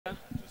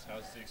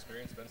How's the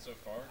experience been so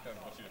far? Kind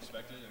of what you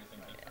expected? Anything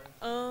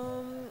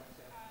different?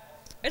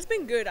 It's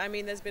been good. I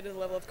mean, there's been a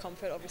level of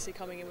comfort, obviously,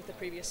 coming in with the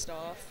previous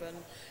staff, and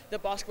the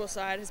basketball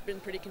side has been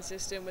pretty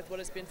consistent with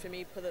what it's been for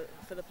me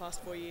for the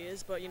past 4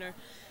 years. But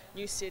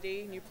new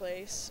city, new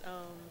place,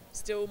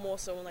 still more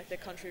so on like the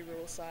country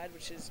rural side,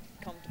 which is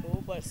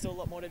comfortable, but still a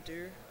lot more to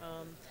do.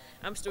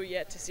 I'm still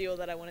yet to see all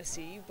that I want to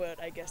see,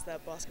 but I guess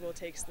that basketball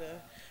takes the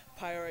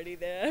priority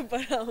there.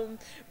 But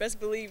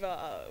best believe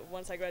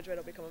once I graduate,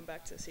 I'll be coming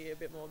back to see a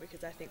bit more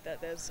because I think that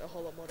there's a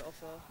whole lot more to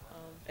offer.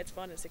 It's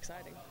fun, it's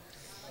exciting.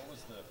 What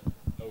was the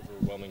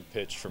overwhelming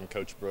pitch from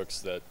Coach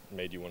Brooks that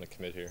made you want to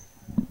commit here?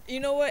 You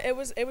know what? It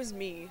was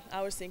me.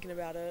 I was thinking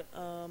about it.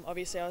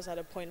 Obviously, I was at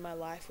a point in my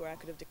life where I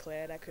could have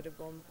declared, I could have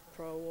gone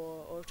pro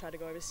or tried to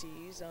go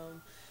overseas.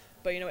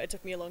 But it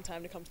took me a long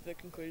time to come to the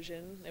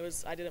conclusion.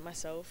 I did it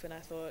myself, and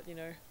I thought,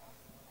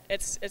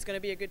 it's going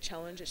to be a good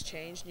challenge. It's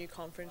changed, new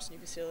conference, new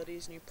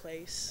facilities, new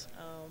place.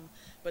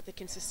 But the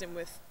consistent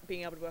with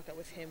being able to work out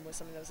with him was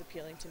something that was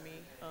appealing to me.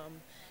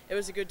 It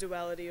was a good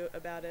duality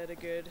about it, a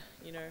good,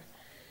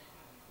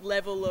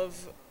 level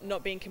of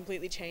not being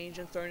completely changed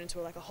and thrown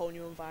into like a whole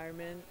new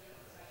environment,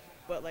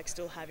 but like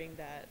still having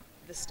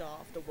the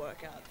staff, the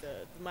workout,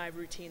 my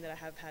routine that I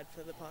have had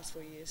for the past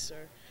 4 years. So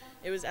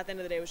it was, at the end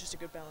of the day, it was just a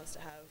good balance to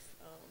have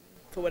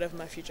for whatever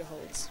my future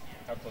holds.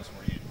 How close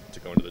were you to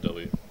going to the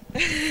W?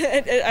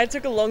 I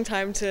took a long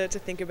time to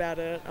think about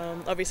it.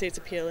 Obviously it's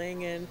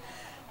appealing, and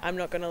I'm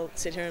not going to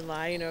sit here and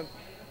lie.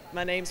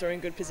 My names are in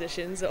good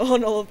positions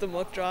on all of the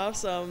mock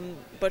drafts,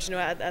 but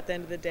at the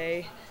end of the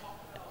day,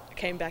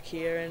 came back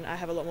here and I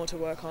have a lot more to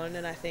work on,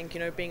 and I think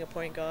being a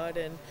point guard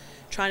and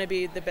trying to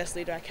be the best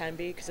leader I can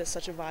be, because it's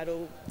such a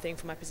vital thing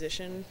for my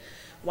position,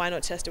 why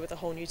not test it with a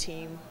whole new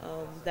team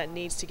that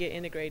needs to get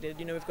integrated.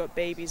 We've got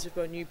babies, we've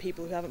got new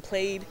people who haven't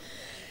played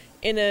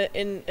in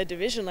a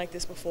division like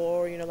this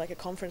before, like a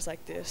conference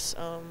like this,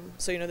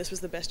 so this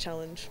was the best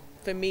challenge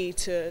for me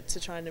to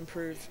try and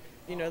improve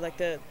like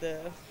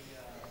the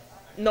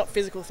not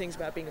physical things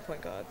about being a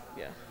point guard.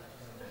 Yeah.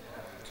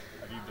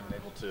 Have you been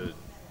able to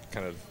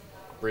kind of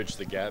bridge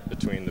the gap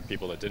between the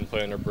people that didn't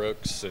play under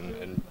Brooks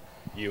and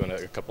you and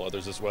a couple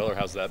others as well, or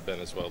how's that been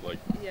as well,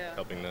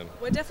 helping them?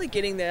 We're definitely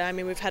getting there. I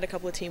mean, we've had a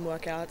couple of team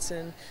workouts,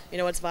 and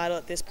it's vital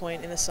at this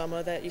point in the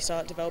summer that you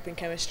start developing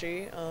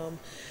chemistry.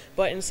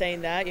 But in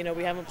saying that,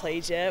 we haven't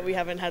played yet. We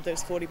haven't had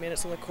those 40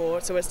 minutes on the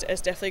court, so it's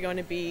definitely going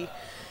to be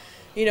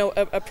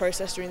a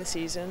process during the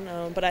season.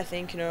 But I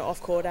think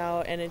off court,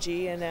 our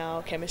energy and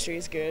our chemistry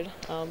is good.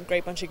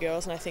 Great bunch of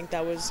girls, and I think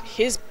that was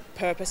his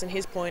purpose and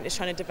his point, is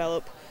trying to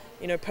develop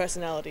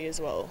personality as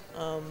well.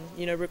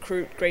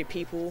 Recruit great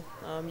people.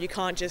 You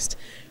can't just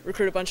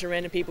recruit a bunch of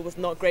random people with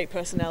not great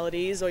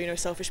personalities or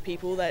selfish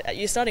people. That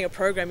you're starting a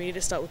program, you need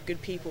to start with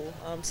good people.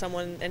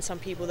 Some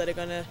people that are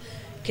going to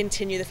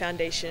continue the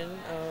foundation.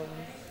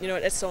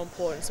 It's so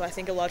important. So I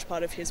think a large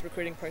part of his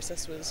recruiting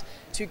process was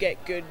to get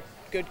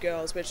good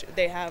girls, which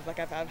they have. Like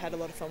I've had a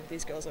lot of fun with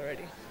these girls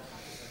already.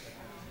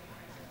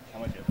 How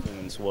much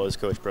influence was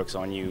Coach Brooks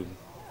on you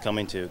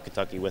coming to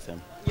Kentucky with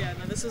him? Yeah,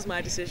 no, this was my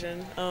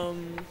decision.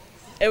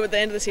 At the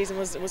end of the season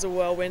was a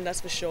whirlwind, that's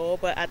for sure.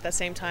 But at the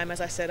same time, as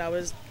I said, I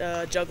was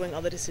juggling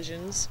other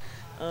decisions,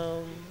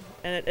 and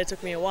it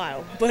took me a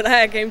while. But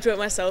I came to it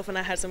myself, and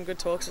I had some good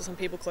talks with some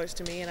people close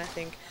to me, and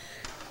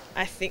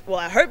I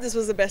hope this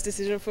was the best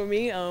decision for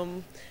me.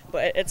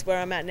 But it's where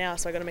I'm at now,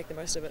 so I got to make the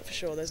most of it for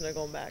sure. There's no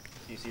going back.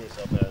 Do you see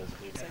yourself as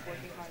It's like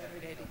working hard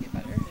every day to get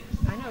better.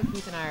 I know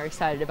Keith and I are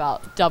excited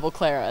about double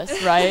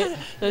Claras, right?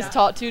 Those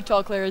two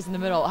tall Claras in the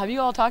middle. Have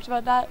you all talked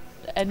about that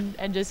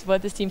and just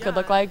what this team could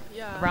look like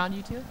around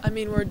you two? I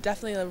mean, we're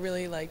definitely a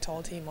really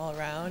tall team all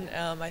around.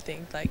 I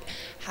think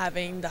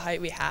having the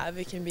height we have,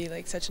 it can be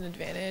such an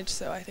advantage.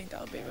 So I think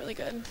that would be really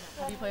good.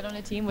 Have you played on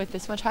a team with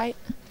this much height?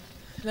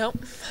 Nope,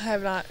 I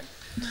have not.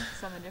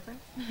 Something different?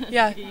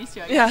 Yeah. Get used to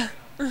it, I guess.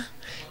 Yeah,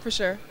 for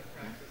sure.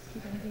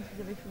 Anything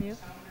specific from you?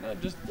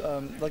 Just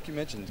like you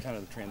mentioned, kind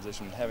of the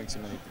transition, having so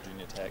many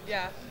Virginia Tech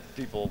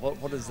people.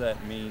 What does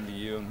that mean to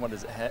you, and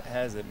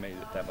has it made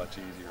it that much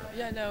easier?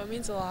 Yeah, no, it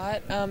means a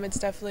lot. It's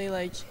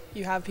definitely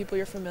you have people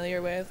you're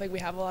familiar with. We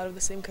have a lot of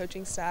the same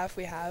coaching staff.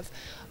 We have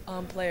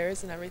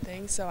players and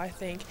everything. So I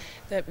think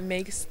that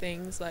makes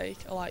things a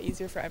lot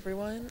easier for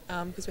everyone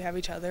because we have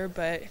each other.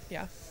 But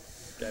yeah.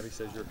 Gabby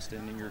says you're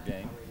extending your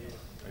game.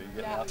 Are you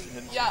getting out and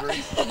hitting Yeah,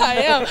 threes? I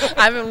am.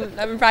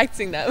 I've been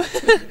practicing them.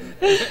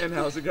 And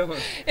how's it going?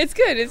 It's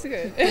good. It's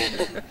good.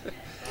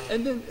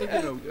 And then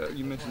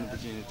you mentioned the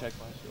Virginia Tech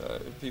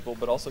people,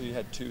 but also you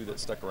had two that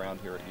stuck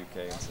around here at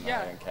UK, and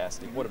Sanaya and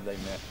Cassidy. What have they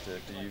meant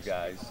to you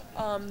guys?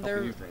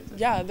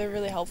 They're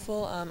really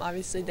helpful.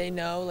 Obviously, they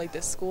know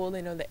the school,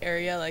 they know the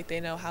area, they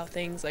know how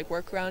things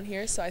work around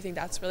here. So I think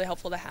that's really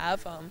helpful to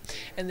have.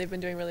 And they've been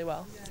doing really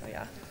well. So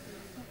yeah.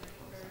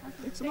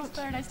 Thanks,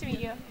 Claire. Nice to meet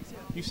you.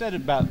 You said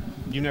about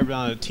you've never been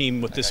on a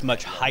team with this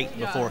much height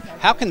before.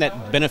 How can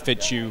that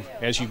benefit you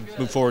as you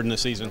move forward in the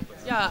season?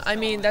 Yeah, I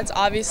mean, that's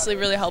obviously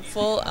really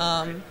helpful.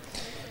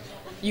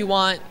 You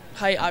want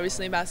height,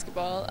 obviously, in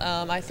basketball.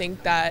 I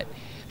think that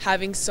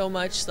having so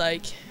much,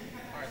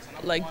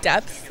 like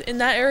depth in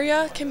that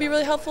area can be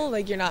really helpful.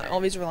 Like you're not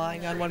always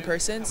relying on one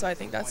person, so I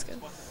think that's good.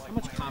 How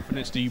much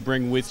confidence do you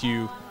bring with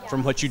you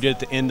from what you did at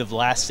the end of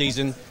last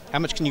season? How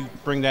much can you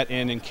bring that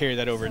in and carry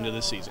that over into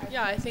this season?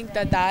 Yeah, I think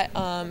that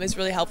is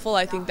really helpful.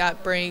 I think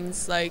that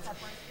brings like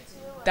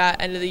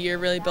that end of the year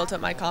really built up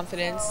my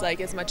confidence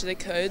like as much as it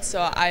could.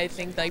 So I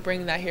think like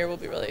bringing that here will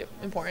be really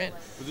important.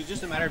 Was it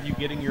just a matter of you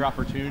getting your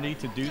opportunity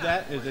to do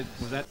that?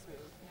 Was that?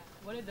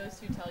 What did those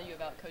two tell you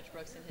about Coach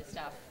Brooks and his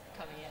staff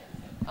coming in?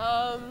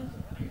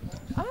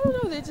 I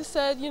don't know. They just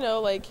said,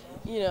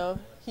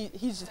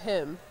 he's just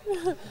him.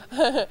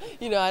 I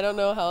don't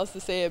know how else to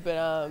say it,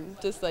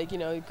 but just like,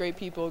 great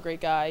people, great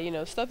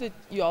guy, stuff that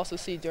you also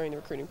see during the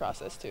recruiting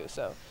process too.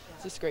 So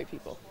just great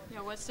people.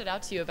 Yeah, what stood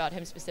out to you about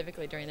him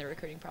specifically during the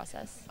recruiting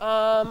process?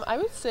 I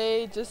would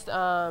say just,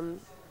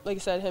 like I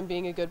said, him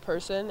being a good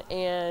person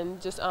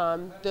and just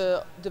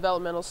the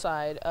developmental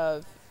side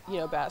of,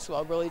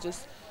 basketball, really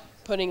just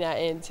putting that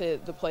into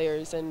the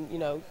players and,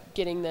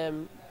 getting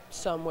them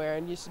somewhere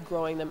and just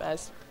growing them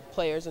as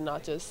players and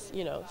not just,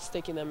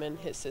 sticking them in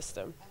his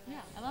system. Yeah,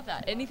 I love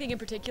that. Anything in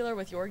particular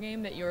with your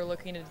game that you're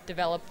looking to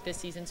develop this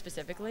season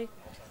specifically?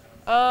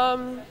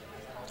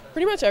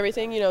 Pretty much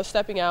everything,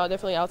 stepping out,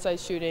 definitely outside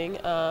shooting,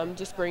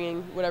 just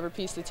bringing whatever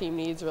piece the team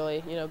needs,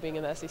 really, being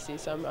in the SEC.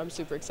 So I'm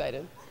super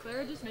excited.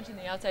 Clara just mentioned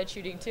the outside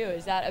shooting, too.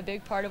 Is that a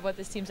big part of what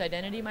this team's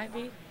identity might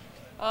be?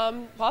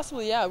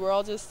 Possibly, yeah. We're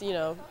all just,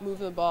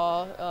 moving the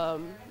ball, a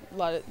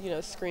lot of,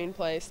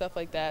 screenplay, stuff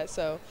like that.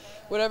 So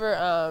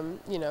whatever,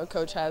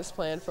 Coach has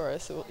planned for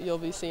us, you'll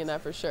be seeing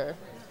that for sure.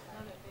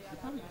 You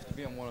probably used to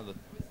be on one of the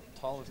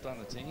tallest on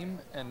the team,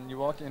 and you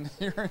walk in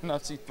here and I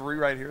see three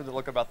right here that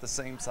look about the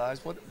same size.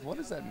 What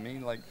does that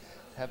mean, like,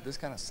 have this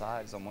kind of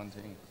size on one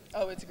team?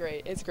 Oh, it's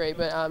great. It's great,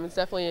 but it's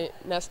definitely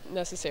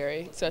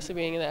necessary, especially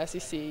being in the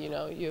SEC.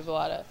 You have a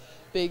lot of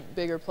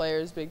bigger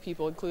players, big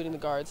people, including the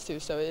guards too.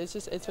 So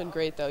it's been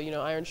great though.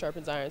 Iron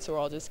sharpens iron, so we're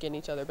all just getting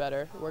each other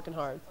better, working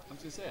hard. I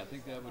was gonna say, I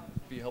think that would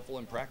be helpful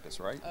in practice,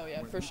 right? Oh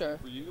yeah, for sure.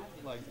 For you,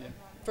 yeah.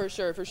 For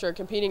sure.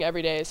 Competing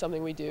every day is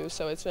something we do,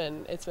 so it's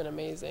been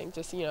amazing.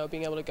 Just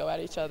being able to go at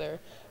each other,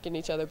 getting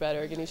each other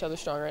better, getting each other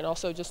stronger, and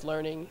also just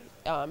learning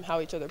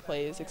how each other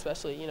plays,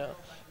 especially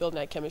building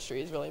that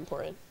chemistry is really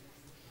important.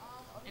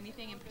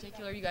 Anything in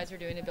particular you guys are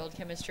doing to build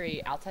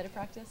chemistry outside of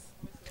practice?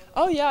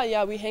 Oh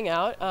yeah, we hang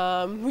out.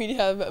 We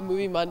have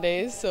movie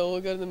Mondays, so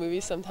we'll go to the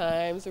movies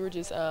sometimes. We're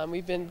just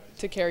we've been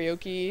to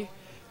karaoke.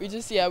 We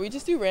just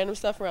do random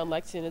stuff around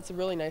Lexington. It's a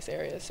really nice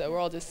area, so we're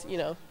all just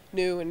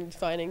new and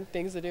finding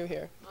things to do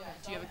here. Yeah.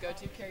 Do you have a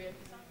go-to karaoke?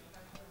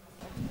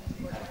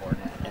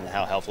 And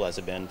how helpful has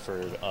it been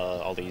for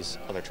all these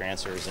other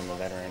transfers and the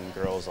veteran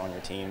girls on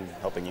your team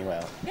helping you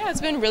out? Yeah, it's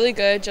been really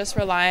good just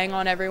relying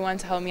on everyone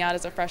to help me out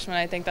as a freshman.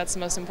 I think that's the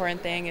most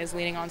important thing, is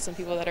leaning on some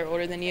people that are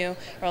older than you,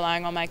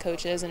 relying on my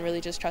coaches, and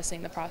really just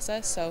trusting the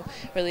process. So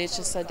really it's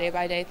just a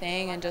day-by-day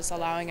thing and just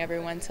allowing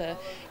everyone to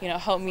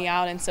help me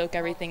out and soak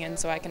everything in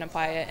so I can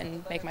apply it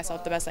and make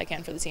myself the best I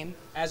can for the team.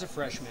 As a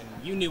freshman,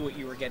 you knew what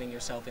you were getting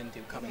yourself into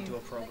coming to a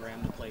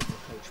program to play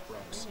for Coach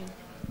Brooks.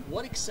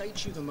 What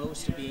excites you the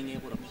most of being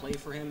able to play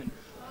for him, and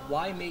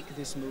why make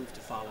this move to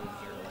follow him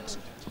here at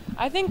Lexington?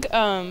 I think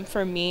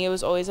for me it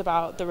was always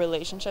about the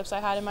relationships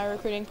I had in my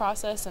recruiting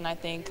process, and I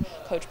think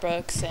Coach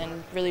Brooks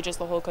and really just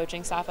the whole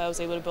coaching staff, I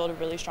was able to build a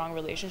really strong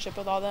relationship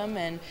with all them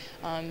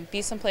and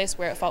be someplace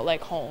where it felt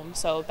like home.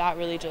 So that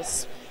really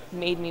just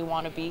made me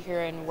want to be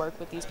here and work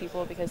with these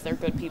people because they're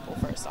good people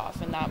first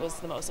off, and that was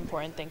the most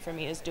important thing for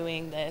me, is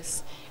doing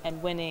this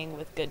and winning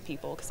with good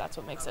people, because that's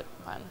what makes it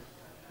fun.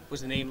 Was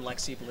the name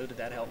Lexi Blue, did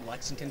that help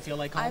Lexington feel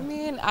like home? I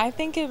mean, I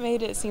think it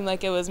made it seem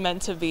like it was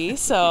meant to be,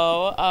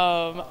 so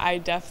I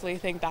definitely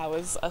think that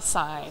was a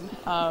sign.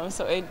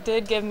 So it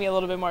did give me a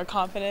little bit more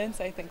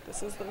confidence. I think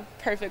this is the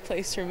perfect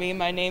place for me.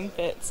 My name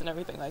fits and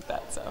everything like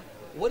that. So.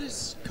 What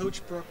has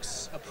Coach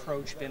Brooks'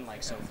 approach been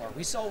like so far?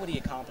 We saw what he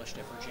accomplished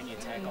at Virginia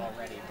Tech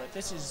already, but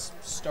this is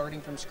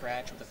starting from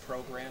scratch with a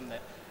program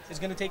that is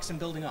going to take some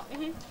building up.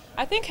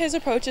 I think his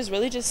approach is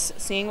really just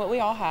seeing what we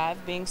all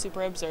have, being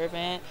super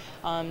observant,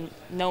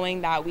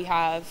 knowing that we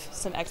have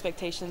some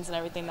expectations and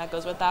everything that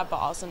goes with that, but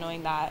also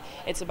knowing that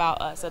it's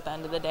about us at the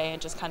end of the day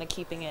and just kind of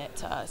keeping it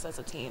to us as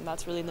a team.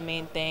 That's really the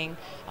main thing.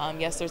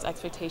 Yes, there's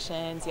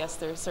expectations. Yes,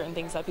 there's certain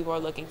things that people are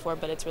looking for,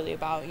 but it's really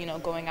about,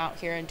 going out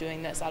here and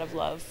doing this out of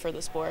love for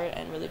the sport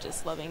and really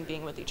just loving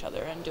being with each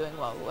other and doing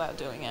well while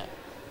doing it.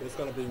 What's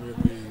going to be your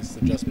biggest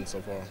adjustment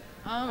so far?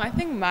 I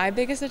think my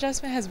biggest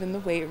adjustment has been the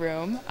weight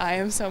room. I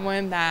am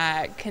someone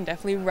that can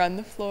definitely run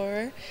the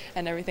floor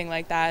and everything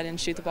like that and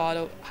shoot the ball at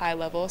a high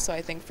level. So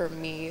I think for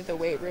me, the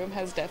weight room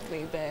has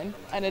definitely been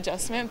an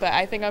adjustment. But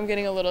I think I'm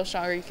getting a little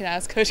stronger. You can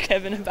ask Coach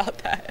Kevin about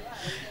that.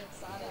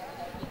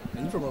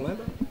 And you from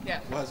Orlando? Yeah.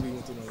 Why is we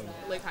went to Orlando?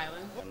 Lake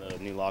Highland. And the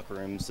new locker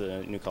rooms,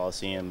 the new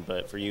Coliseum,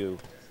 but for you,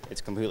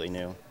 it's completely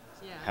new.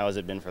 Yeah. How has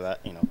it been for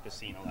that, just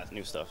seeing all that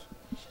new stuff?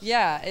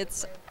 Yeah,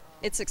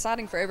 it's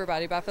exciting for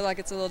everybody, but I feel like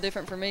it's a little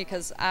different for me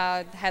because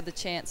I had the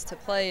chance to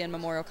play in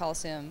Memorial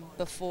Coliseum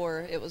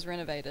before it was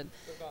renovated.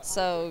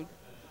 So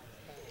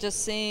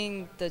just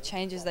seeing the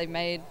changes they've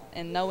made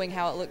and knowing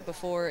how it looked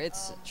before,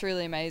 it's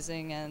truly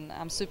amazing, and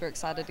I'm super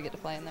excited to get to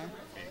play in there.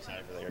 Are you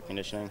excited for the air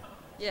conditioning?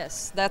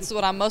 Yes, that's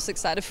what I'm most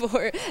excited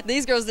for.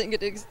 These girls didn't get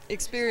to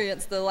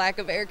experience the lack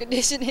of air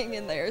conditioning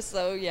in there,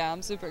 so yeah,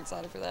 I'm super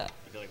excited for that.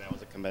 You feel like that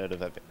was a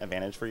competitive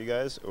advantage for you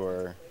guys,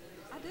 or?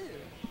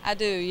 I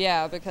do,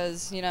 yeah,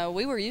 because, you know,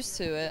 we were used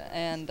to it,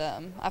 and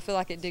I feel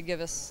like it did give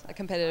us a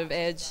competitive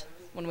edge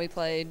when we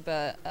played,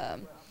 but,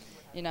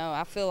 you know,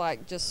 I feel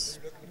like just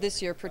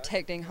this year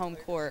protecting home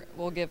court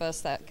will give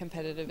us that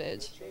competitive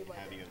edge.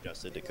 Have you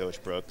adjusted to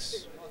Coach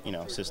Brooks', you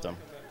know, system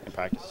in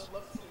practice?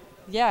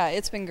 Yeah,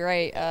 it's been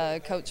great.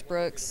 Coach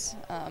Brooks,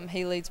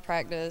 he leads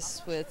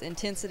practice with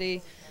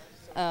intensity,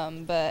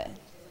 but,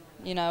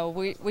 you know,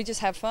 we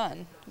just have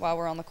fun while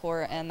we're on the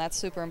court, and that's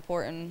super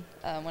important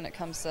when it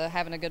comes to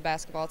having a good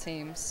basketball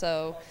team.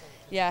 So,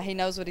 yeah, he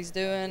knows what he's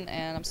doing,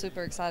 and I'm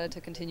super excited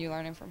to continue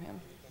learning from him.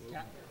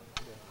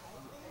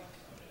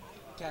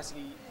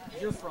 Cassidy,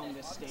 you're from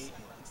this state.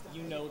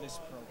 You know this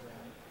program.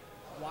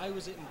 Why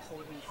was it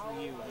important for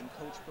you when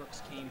Coach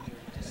Brooks came here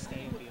to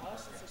stay and be a part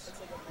of this?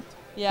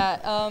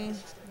 Yeah,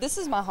 this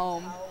is my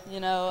home. You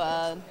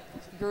know,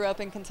 grew up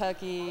in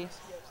Kentucky.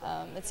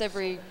 It's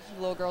every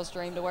little girl's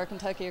dream to wear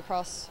Kentucky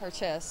across her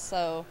chest.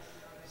 So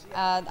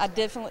I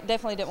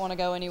definitely didn't want to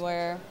go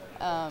anywhere.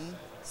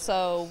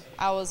 So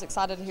I was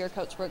excited to hear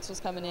Coach Brooks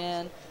was coming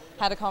in.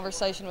 Had a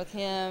conversation with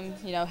him.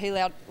 You know, he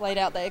laid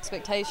out the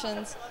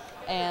expectations,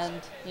 and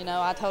you know,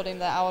 I told him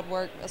that I would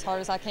work as hard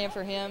as I can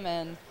for him,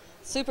 and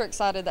super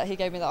excited that he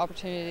gave me the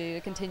opportunity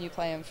to continue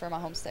playing for my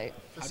home state.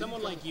 For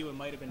someone like you, it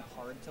might have been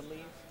hard to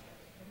leave.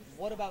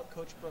 What about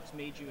Coach Brooks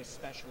made you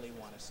especially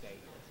want to stay here?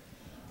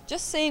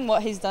 Just seeing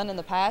what he's done in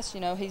the past.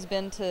 You know, he's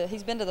been to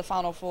the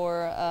Final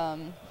Four.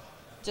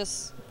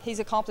 He's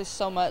accomplished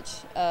so much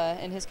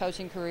in his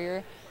coaching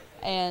career,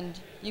 and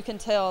you can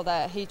tell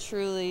that he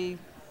truly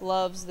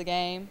loves the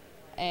game,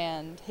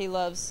 and he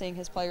loves seeing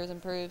his players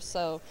improve.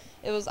 So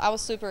I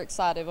was super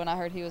excited when I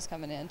heard he was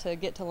coming in to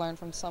get to learn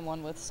from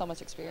someone with so much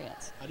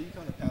experience. How do you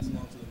kind of pass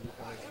along to the new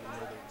players who know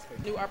they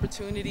expect New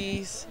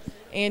opportunities,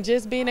 and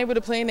just being able to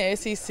play in the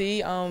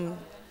SEC.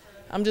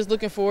 I'm just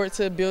looking forward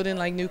to building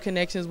like new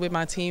connections with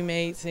my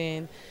teammates,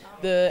 and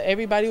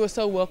everybody was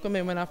so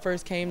welcoming when I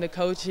first came. The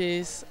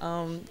coaches,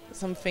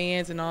 some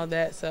fans, and all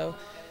that. So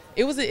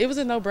it was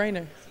a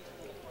no-brainer.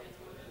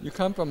 You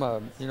come from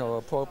a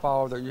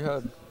profile that you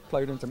had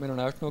played in some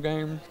international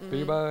games,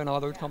 FIBA and all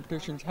those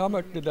competitions. How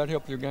much did that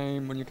help your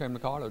game when you came to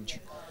college?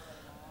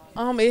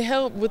 It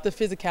helped with the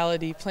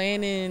physicality.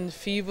 Playing in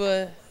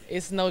FIBA,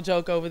 it's no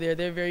joke over there.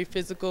 They're very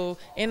physical,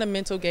 and a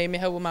mental game. It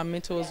helped with my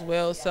mental as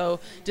well. So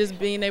just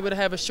being able to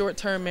have a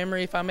short-term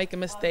memory, if I make a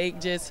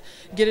mistake, just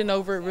getting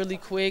over it really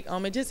quick.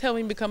 It just helped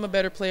me become a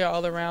better player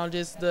all around,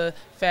 just the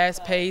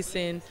fast pace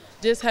and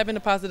just having a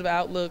positive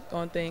outlook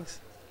on things.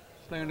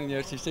 Playing in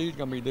the SEC is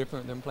going to be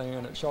different than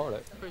playing at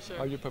Charlotte. For sure.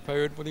 Are you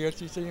prepared for the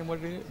SEC and what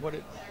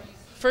it?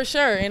 For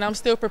sure, and I'm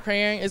still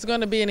preparing. It's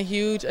going to be a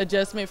huge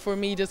adjustment for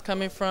me just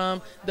coming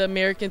from the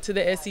American to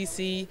the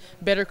SEC,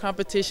 better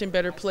competition,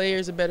 better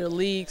players, a better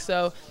league.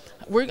 So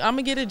I'm going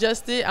to get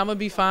adjusted. I'm going to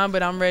be fine,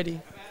 but I'm ready.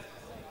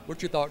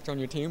 What's your thoughts on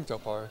your team so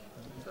far?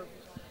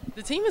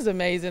 The team is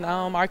amazing.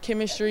 Our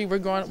chemistry,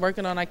 we're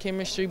working on our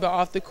chemistry, but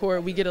off the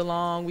court, we get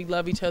along. We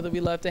love each other. We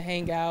love to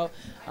hang out.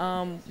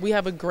 We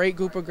have a great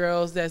group of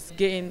girls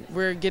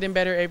we're getting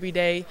better every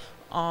day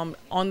on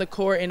the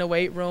court, in the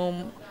weight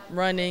room,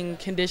 running,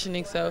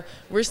 conditioning. So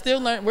we're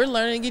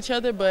learning each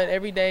other, but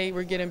every day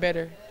we're getting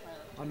better.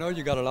 I know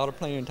you got a lot of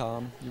playing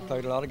time. You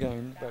played a lot of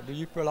games, but do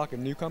you feel like a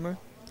newcomer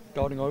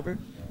starting over?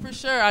 For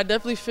sure. I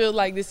definitely feel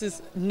like this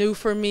is new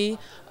for me.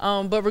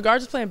 But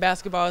regardless, playing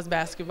basketball is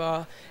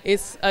basketball.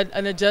 It's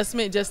an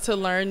adjustment just to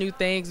learn new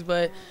things,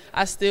 but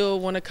I still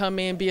want to come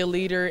in, be a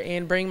leader,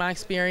 and bring my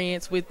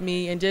experience with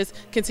me and just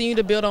continue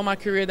to build on my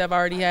career that I've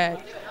already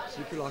had.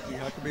 You feel like you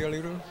have to be a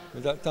leader?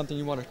 Is that something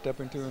you want to step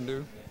into and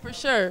do? For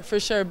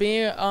sure.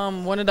 Being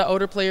one of the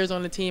older players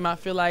on the team, I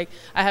feel like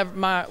I have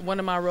one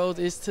of my roles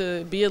is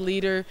to be a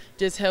leader,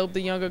 just help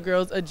the younger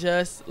girls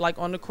adjust, like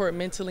on the court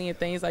mentally and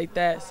things like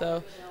that.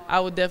 So I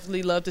would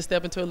definitely love to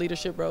step into a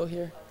leadership role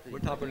here.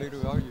 What type of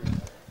leader are you?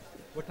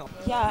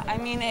 Yeah, I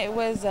mean,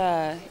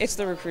 it's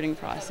the recruiting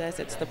process.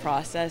 It's the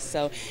process,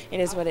 so it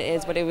is what it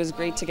is. But it was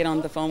great to get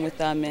on the phone with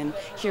them and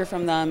hear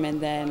from them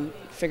and then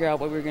figure out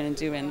what we were going to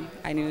do. And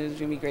I knew it was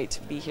going to be great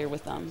to be here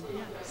with them.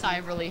 Sigh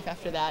of relief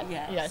after that.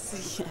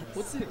 Yes.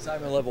 What's the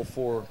excitement level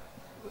for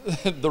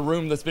the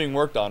room that's being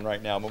worked on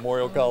right now,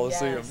 Memorial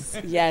Coliseum?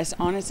 Yes,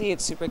 honestly,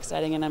 it's super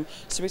exciting, and I'm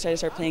super excited to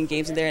start playing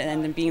games in there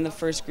and then being the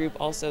first group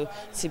also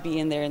to be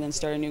in there and then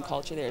start a new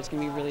culture there. It's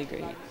going to be really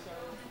great.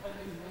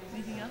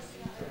 Anything else?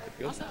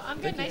 Awesome. I'm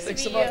good. Nice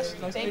Thanks to so meet much.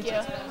 you. Nice Thank to you.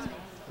 meet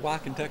Why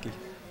Kentucky?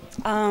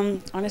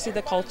 Honestly,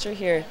 the culture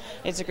here,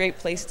 it's a great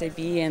place to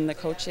be, and the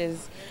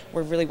coaches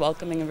were really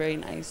welcoming and very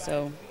nice.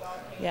 So,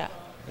 yeah.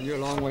 And you're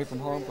a long way from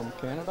home, from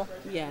Canada?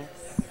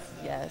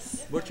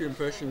 Yes. What's your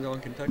impression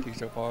on Kentucky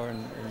so far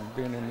and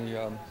being in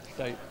the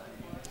state?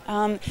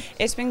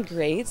 It's been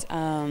great.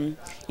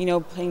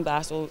 Playing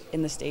basketball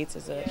in the States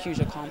is a huge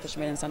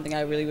accomplishment and something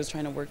I really was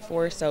trying to work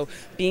for. So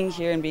being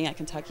here and being at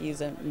Kentucky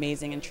is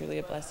amazing and truly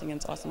a blessing, and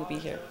it's awesome to be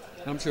here.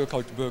 I'm sure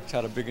Coach Brooks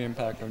had a big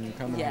impact on you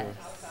coming here.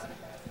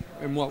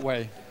 In what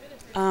way?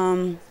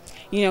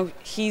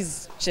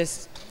 He's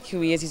just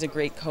who he is. He's a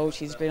great coach.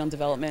 He's great on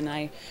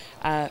development.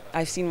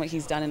 I've seen what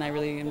he's done, and I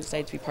really am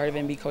excited to be part of it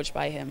and be coached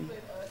by him.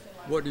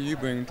 What do you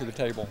bring to the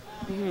table?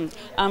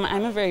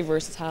 I'm a very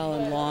versatile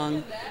and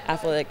long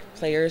athletic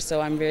player,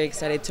 so I'm very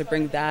excited to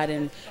bring that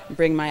and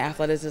bring my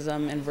athleticism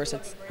and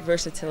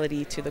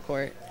versatility to the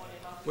court.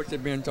 What's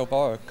it been so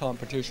far,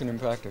 competition and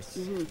practice?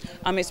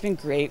 It's been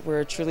great.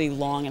 We're a truly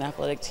long and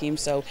athletic team,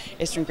 so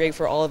it's been great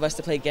for all of us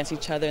to play against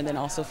each other, and then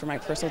also for my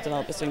personal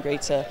development, it's been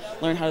great to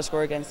learn how to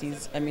score against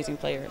these amazing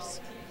players.